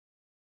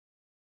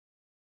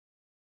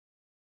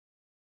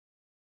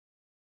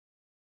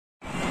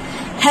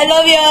Hello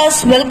viewers,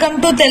 welcome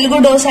to Telugu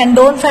Dose and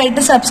don't forget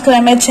to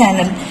subscribe my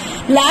channel.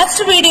 Last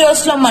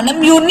videos lo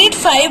manam unit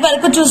 5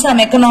 varaku chusam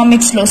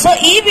economics lo. So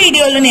ee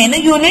video lo nenu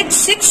unit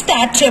 6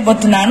 start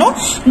cheyabothunanu.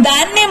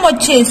 Dani name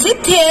vachesi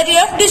theory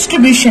of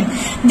distribution.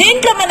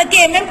 Deentlo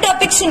manaki MM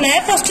topics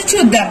unnayo first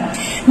chuddam.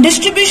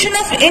 Distribution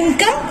of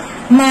income,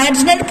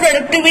 marginal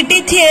productivity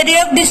theory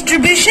of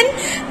distribution,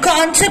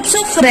 concepts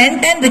of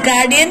rent and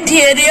Ricardian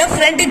theory of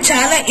rent is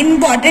chala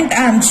important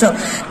answer,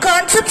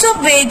 concepts of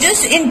wages,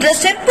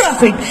 interest and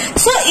profit.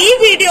 So ee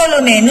video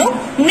lo nenu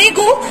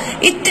meeku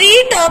ee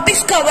 3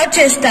 topics cover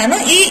chestanu.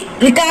 Ee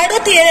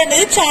Ricardo theory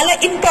anedi chala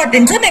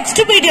important. So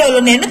next video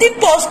lo nenu din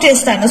post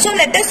chestanu. So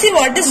let us see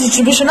what is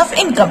distribution of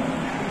income.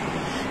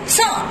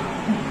 So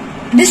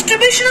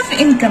distribution of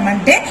income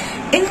ante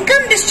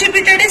income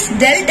distributed is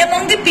dealt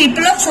among the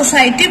people of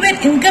society where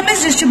income is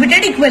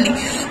distributed equally.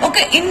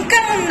 Okay,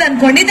 income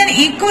undanukondi dani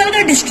equal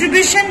ga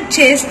distribution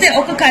cheste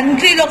oka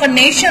country lo oka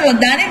nation lo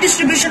dani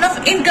distribution of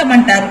income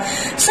antaru.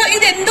 So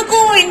idi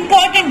enduku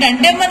important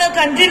ante mana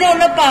country lo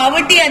unna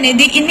poverty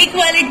anedi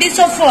inequalities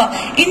of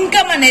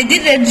income anedi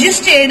reduce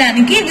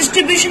cheyadaniki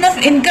distribution of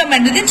income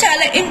anedi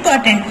chala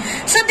important.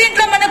 So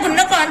deentlo manaku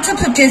unna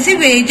concepts vachesi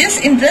wages,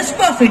 interest,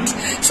 profits.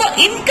 So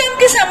income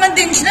ki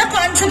sambandhinchina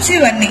concepts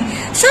ivanni.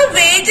 So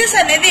wages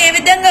అనేది ఏ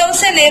విధంగా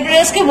వస్తాయి,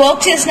 labourers కి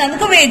work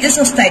చేసినందుకు wages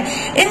వస్తాయి.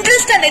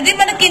 Interest అనేది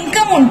మనకి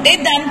income ఉంటే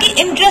దానికి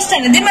ఇంట్రెస్ట్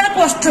అనేది మనకు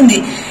వస్తుంది.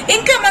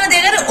 ఇంకా మన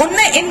దగ్గర ఉన్న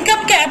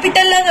ఇన్కమ్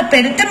క్యాపిటల్ లాగా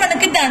పెడితే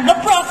మనకి దాంట్లో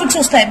ప్రాఫిట్స్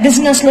వస్తాయి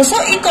బిజినెస్ లో. సో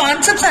ఈ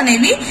కాన్సెప్ట్స్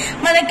అనేవి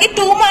మనకి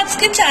 2 మార్క్స్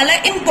కి చాలా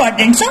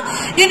important. So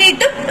you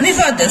need to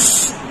refer this.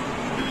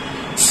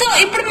 So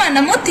ఇప్పుడు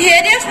మనము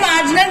theory of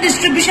marginal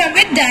distribution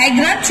with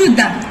diagram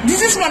చూద్దాం.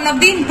 This is one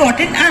of the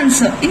important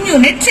answer in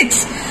unit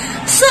 6.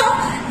 So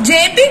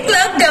JB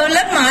Clark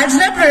developed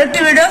marginal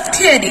productivity of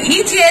theory. ఈ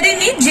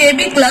థియరీని JB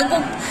Clark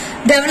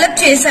develop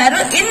చేశారు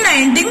in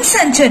 19th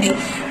century.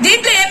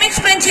 దీంట్లో ఏం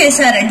explain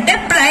చేశారంటే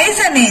price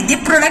అనేది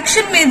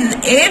production మీద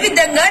ఏ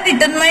విధంగా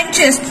determine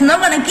చేస్తుందో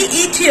మనకి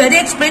ఈ థియరీ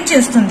ఎక్స్ప్లెయిన్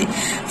చేస్తుంది.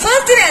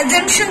 ఫస్ట్ దీని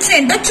అజంప్షన్స్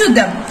ఏంటో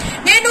చూద్దాం.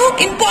 నేను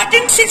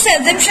ఇంపార్టెంట్ 6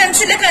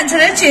 అజంప్షన్స్ ఇలా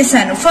కన్సిడర్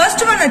చేశాను.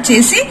 ఫస్ట్ వన్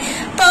వచ్చేసి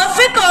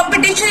perfect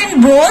competition in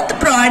both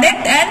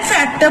product and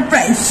factor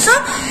price. So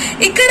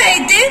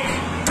ఇక్కడైతే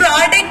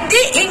ప్రోడక్ట్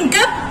ది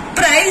ఇంకా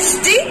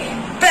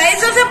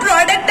price of the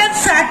product and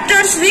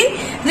factors we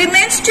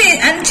remains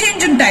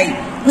unchanged ఉంటాయి.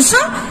 సో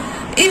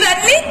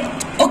ఇవన్నీ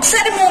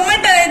ఒకసారి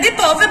మూవ్మెంట్ అనేది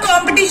పర్ఫెక్ట్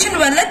కాంపిటీషన్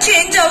వల్ల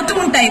చేంజ్ అవుతూ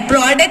ఉంటాయి,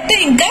 ప్రోడక్ట్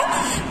ఇంకా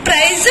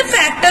ప్రైస్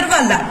ఫ్యాక్టర్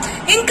వల్ల.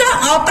 ఇంకా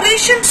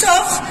operations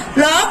of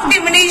law of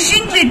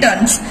diminishing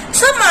returns.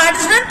 So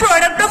marginal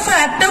product of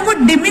factor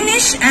would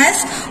diminish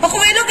as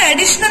ఒకవేళ ఒక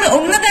అడిషనల్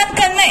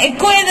ఉన్నదానికన్నా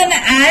ఎక్కువ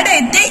ఏదైనా యాడ్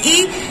అయితే ఈ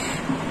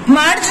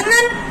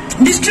మార్జినల్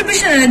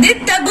డిస్ట్రిబ్యూషన్ అనేది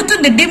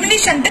తగ్గుతుంది.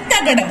 డిమినిష్ అంటే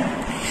తగ్గడం.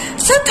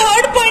 సో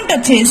థర్డ్ పాయింట్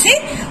వచ్చేసి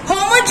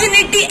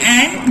homogeneity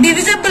and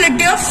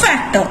divisibility of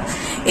factor.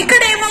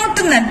 ఇక్కడ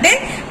ఏమవుతుందంటే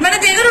మన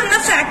దగ్గర ఉన్న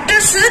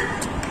ఫ్యాక్టర్స్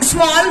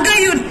స్మాల్ గా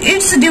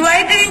it's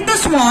divided into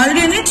small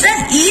units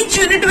and each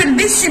unit will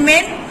be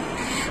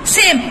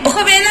same.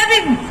 ఒకవేళ అవి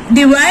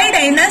డివైడ్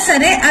అయినా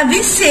సరే అవి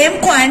సేమ్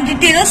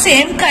క్వాంటిటీలో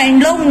సేమ్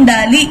కైండ్ లో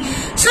ఉండాలి.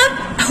 సో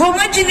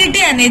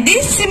హోమోజినిటీ అనేది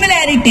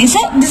similarity.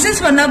 So this is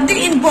one of the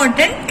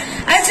important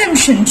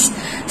assumptions.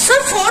 So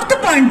fourth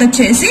point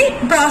వచ్చేసి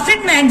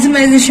ప్రాఫిట్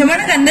మ్యాక్సిమైజేషన్.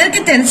 మనకు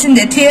అందరికీ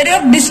తెలిసిందే థియరీ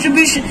ఆఫ్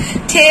డిస్ట్రిబ్యూషన్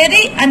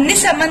థియరీ అన్ని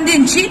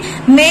సంబంధించి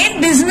మెయిన్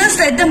బిజినెస్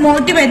అయితే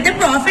మోటివ్ అయితే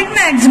ప్రాఫిట్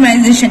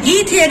మ్యాక్సిమైజేషన్. ఈ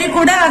థియరీ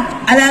కూడా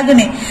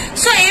అలాగనే.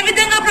 సో ఏ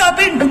విధంగా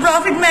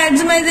ప్రాఫిట్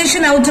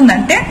మ్యాక్సిమైజేషన్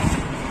అవుతుందంటే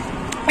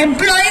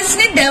ఎంప్లాయీస్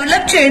ని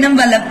డెవలప్ చేయడం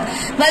వల్ల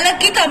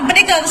వాళ్ళకి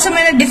కంపెనీకి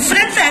అవసరమైన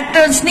డిఫరెంట్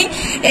ఫ్యాక్టర్స్ ని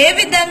ఏ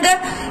విధంగా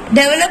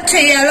డెవలప్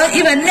చేయాలో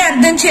ఇవన్నీ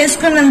అర్థం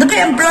చేసుకున్నందుకు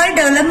ఎంప్లాయీ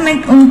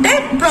డెవలప్మెంట్ ఉంటే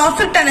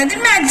ప్రాఫిట్ అనేది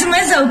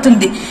మాక్సిమైజ్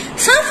అవుతుంది.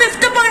 సో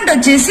ఫిఫ్త్ పాయింట్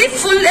వచ్చేసి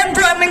full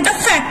employment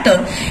of factor.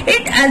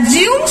 It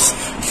assumes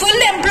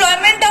full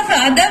employment of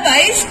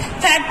otherwise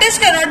factors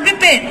cannot be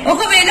paid.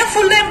 ఒకవేళ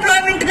ఫుల్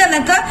ఎంప్లాయ్మెంట్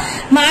కనుక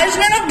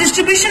మార్జినల్ ఆఫ్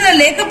డిస్ట్రిబ్యూషన్ లో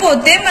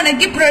లేకపోతే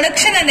మనకి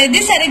ప్రొడక్షన్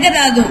అనేది సరిగా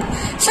రాదు.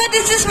 So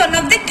this is one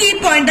of the key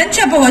point అని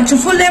చెప్పవచ్చు.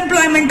 Full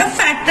employment of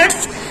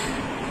factors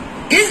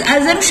is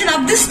assumption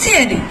of this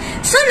theory.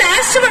 So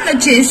last one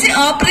వచ్చేసి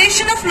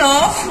operation of law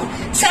of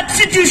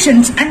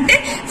substitutions. అంటే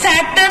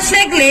factors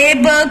like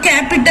labour,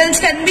 Capitals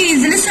can be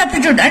easily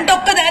substitute. అంటే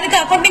ఒక్కదాని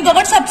కాకుండా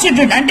ఇంకొకటి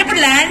substitute. అంటే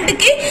ఇప్పుడు ల్యాండ్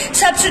కి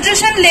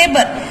సబ్స్టిట్యూషన్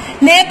లేబర్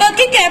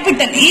కి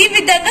క్యాపిటల్, ఈ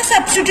విధంగా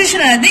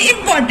సబ్స్టిట్యూషన్ అనేది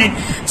ఇంపార్టెంట్.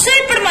 సో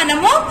ఇప్పుడు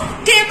మనము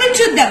టేబుల్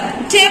చూద్దాం.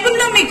 టేబుల్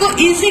లో మీకు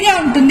ఈజీగా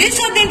ఉంటుంది.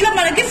 సో దీంట్లో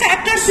మనకి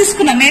ఫ్యాక్టర్స్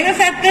తీసుకున్నాం. ఏమేమి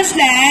ఫ్యాక్టర్స్?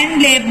 ల్యాండ్,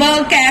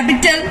 లేబర్,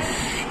 క్యాపిటల్,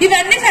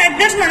 ఇవన్నీ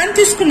ఫ్యాక్టర్స్ మనం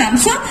తీసుకున్నాం.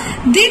 సో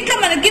దీంట్లో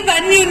మనకి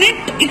 1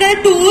 యూనిట్, ఇక్కడ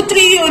 2,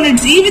 3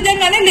 యూనిట్స్, ఈ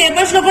విధంగానే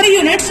లేబర్స్ లో కూడా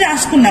యూనిట్స్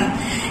రాసుకున్నాం.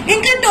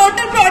 ఇంకా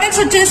టోటల్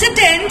ప్రొడక్ట్స్ వచ్చేసి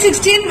 10,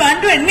 16,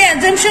 120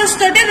 అజంప్షన్స్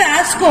తోటి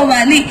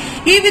రాసుకోవాలి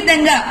ఈ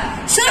విధంగా.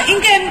 సో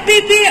ఇంకా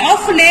ఎంపీపీ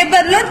ఆఫ్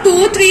లేబర్ లో 2,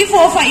 3,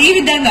 4, 5 ఈ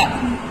విధంగా.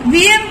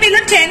 విఎంపీ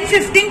లో 10,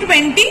 15,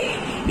 20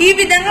 ఈ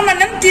విధంగా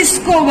మనం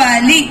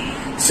తీసుకోవాలి.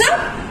 So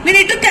we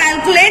need to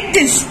calculate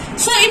this.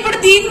 So ఇప్పుడు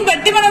దీన్ని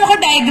బట్టి మనం ఒక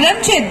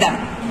డయాగ్రామ్ చేద్దాం.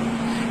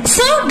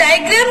 సో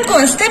డయాగ్రామ్ కి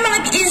వస్తే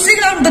మనకి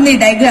ఈజీగా ఉంటుంది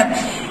డయాగ్రామ్.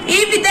 ఈ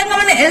విధంగా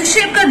మనం ఎల్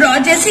షేప్ గా డ్రా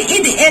చేసి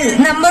ఇది L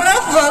number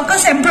of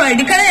workers employed,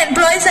 ఇక్కడ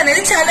ఎంప్లాయీస్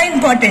అనేది చాలా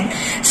ఇంపార్టెంట్.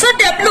 సో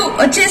డబ్ల్యూ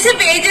వచ్చేసి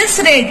వేజెస్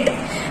రేట్,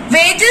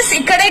 వేజెస్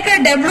ఇక్కడ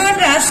డబ్ల్యూ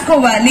అని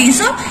రాసుకోవాలి.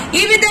 సో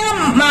ఈ విధంగా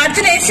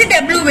మార్జిన్ వేసి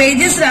డబ్ల్యూ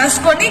వేజెస్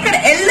రాసుకొని ఇక్కడ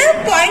ఎల్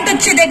పాయింట్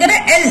వచ్చే దగ్గర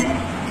ఎల్,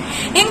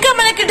 ఇంకా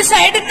మనకి ఇటు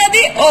సైడ్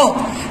ఉన్నది ఓ.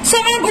 సో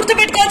మనం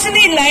గుర్తుపెట్టుకోవాల్సింది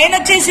ఈ లైన్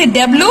వచ్చేసి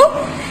డబ్ల్యూ,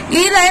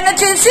 ఈ లైన్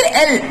వచ్చేసి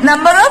L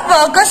number of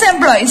workers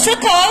employees. So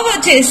curve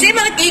వచ్చేసి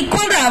మనకి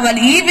ఈక్వల్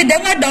రావాలి, ఈ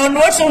విధంగా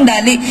డౌన్వర్డ్స్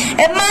ఉండాలి.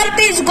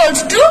 MRP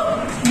equals to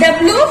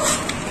W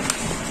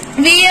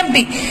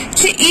VMP.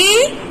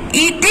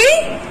 ఈటీ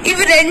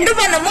ఇవి రెండు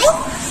మనము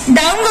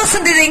డౌన్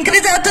వస్తుంది, ఇది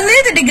ఇంక్రీజ్ అవుతుంది,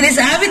 ఇది డిగ్రీస్,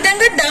 ఆ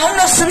విధంగా డౌన్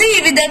వస్తుంది, ఈ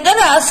విధంగా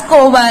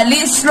రాసుకోవాలి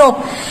స్లోప్.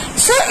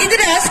 సో ఇది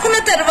రాసుకున్న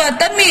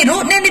తర్వాత మీరు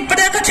నేను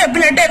ఇప్పటిదాకా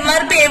చెప్పినట్టు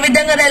ఎంఆర్పి ఏ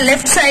విధంగా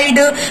లెఫ్ట్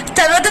సైడ్,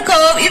 తర్వాత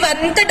కర్వ్,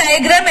 ఇవంతా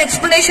డయాగ్రామ్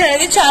ఎక్స్ప్లెనేషన్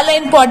అనేది చాలా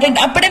ఇంపార్టెంట్.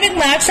 అప్పుడే మీకు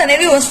మార్క్స్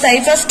అనేవి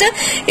వస్తాయి. ఫస్ట్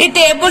ఈ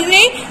టేబుల్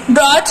ని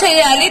డ్రా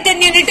చేయాలి,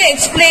 then you need to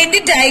explain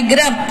the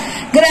diagram.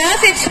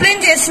 Graph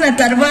explain చేసిన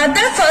తర్వాత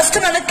ఫస్ట్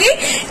మనకి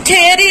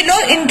థియరీలో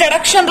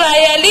ఇంట్రడక్షన్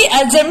రాయాలి,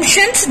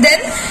 అజంప్షన్స్,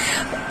 దెన్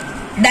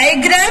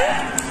డయాగ్రామ్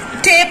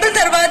టేబుల్,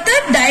 తర్వాత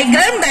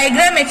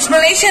డయాగ్రామ్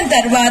ఎక్స్ప్లెనేషన్,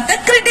 తర్వాత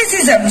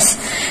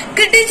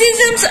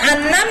క్రిటిసిజమ్స్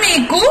అన్న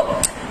మీకు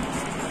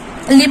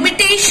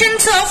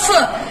limitations of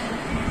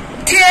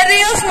theory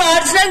of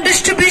marginal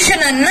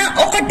distribution అన్న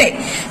ఒకటే.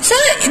 సో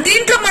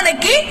దీంట్లో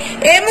మనకి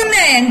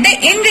ఏమున్నాయంటే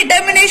in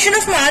determination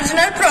of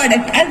marginal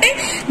product, అంటే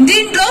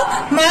దీంట్లో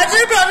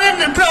మార్జినల్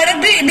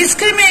ప్రోడక్ట్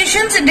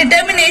డిస్క్రిమినేషన్స్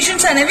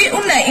డిటర్మినేషన్స్ అనేవి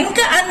ఉన్నాయి.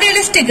 ఇంకా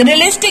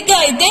రియలిస్టిక్ గా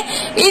అయితే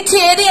ఈ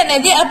థియరీ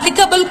అనేది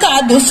అప్లికబుల్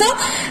కాదు. సో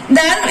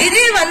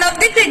ఇది వన్ ఆఫ్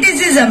ది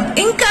క్రిటిసిజం.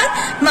 ఇంకా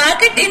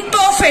మార్కెట్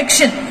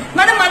ఇన్పర్ఫెక్షన్,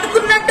 మనం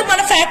అనుకున్నట్టు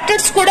మన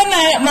ఫ్యాక్టర్స్ కూడా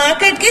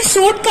మార్కెట్ కి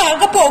సూట్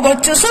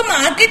కాకపోవచ్చు. సో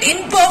మార్కెట్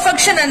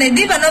ఇన్పర్ఫెక్షన్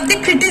అనేది one of the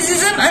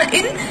criticism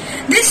in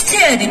this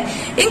theory.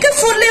 ఇంకా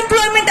ఫుల్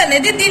ఎంప్లాయ్మెంట్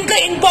అనేది దీంట్లో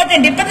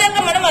ఇంపార్టెంట్.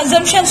 ఇప్పటిదాకా మనం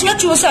అజంప్షన్స్ లో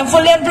చూసాం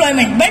ఫుల్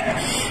ఎంప్లాయ్మెంట్, బట్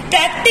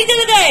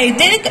ప్రాక్టికల్ గా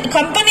అయితే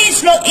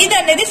కంపెనీస్ లో ఇది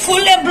అనేది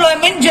ఫుల్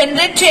ఎంప్లాయ్మెంట్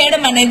జనరేట్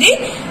చేయడం అనేది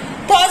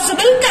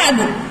పాసిబుల్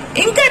కాదు.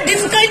 ఇంకా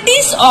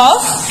డిఫికల్టీస్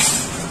ఆఫ్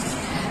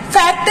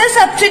ఫ్యాక్టర్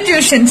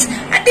సబ్స్టిట్యూషన్స్,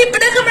 అంటే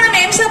ఇప్పటిదాకా మనం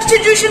ఏం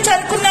సబ్స్టిట్యూషన్స్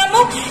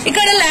అనుకున్నాము,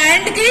 ఇక్కడ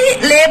ల్యాండ్ కి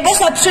లేబర్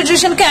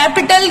సబ్స్టిట్యూషన్,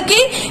 క్యాపిటల్ కి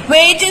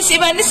వేజెస్,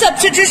 ఇవన్నీ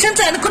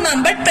సబ్స్టిట్యూషన్స్ అనుకున్నాం.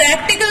 బట్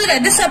ప్రాక్టికల్ గా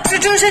అది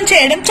సబ్స్టిట్యూషన్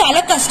చేయడం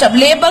చాలా కష్టం.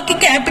 లేబర్ కి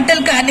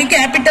క్యాపిటల్ కానీ,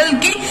 క్యాపిటల్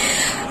కి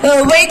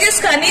వేజెస్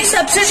కానీ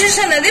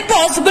సబ్స్టిట్యూషన్ అనేది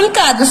పాసిబుల్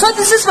కాదు. So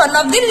this is one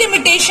of the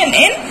limitation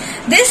in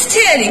this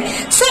theory.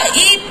 So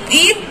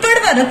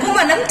ఇప్పటి వరకు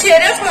మనం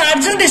థియరీ ఆఫ్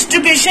మార్జినల్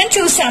డిస్ట్రిబ్యూషన్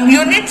చూసాం.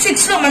 యూనిట్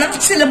 6 లో మనం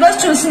సిలబస్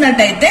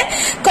చూసినట్టయితే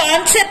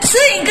కాన్సెప్ట్స్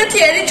ఇంకా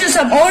థియరీ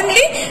చూసాం.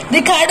 ఓన్లీ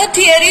రికార్డో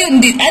థియరీ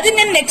ఉంది, అది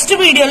నేను నెక్స్ట్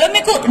వీడియోలో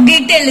మీకు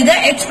డీటెయిల్ గా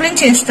ఎక్స్ప్లెయిన్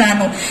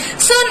చేస్తాను.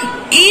 సో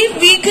ఈ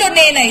వీక్ లో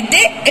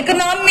నేనైతే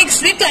ఎకనామిక్స్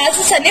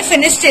క్లాసెస్ అన్ని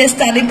ఫినిష్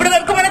చేస్తాను. ఇప్పటి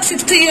వరకు మనకు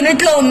 6th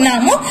యూనిట్ లో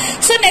ఉన్నాము.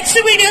 సో నెక్స్ట్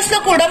వీడియోస్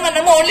లో కూడా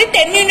మనం ఓన్లీ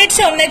 10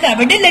 యూనిట్స్ ఉన్నాయి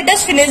కాబట్టి let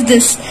us finish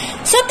this.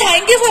 So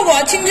thank you for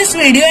watching this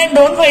video and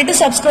don't forget to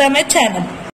subscribe my channel.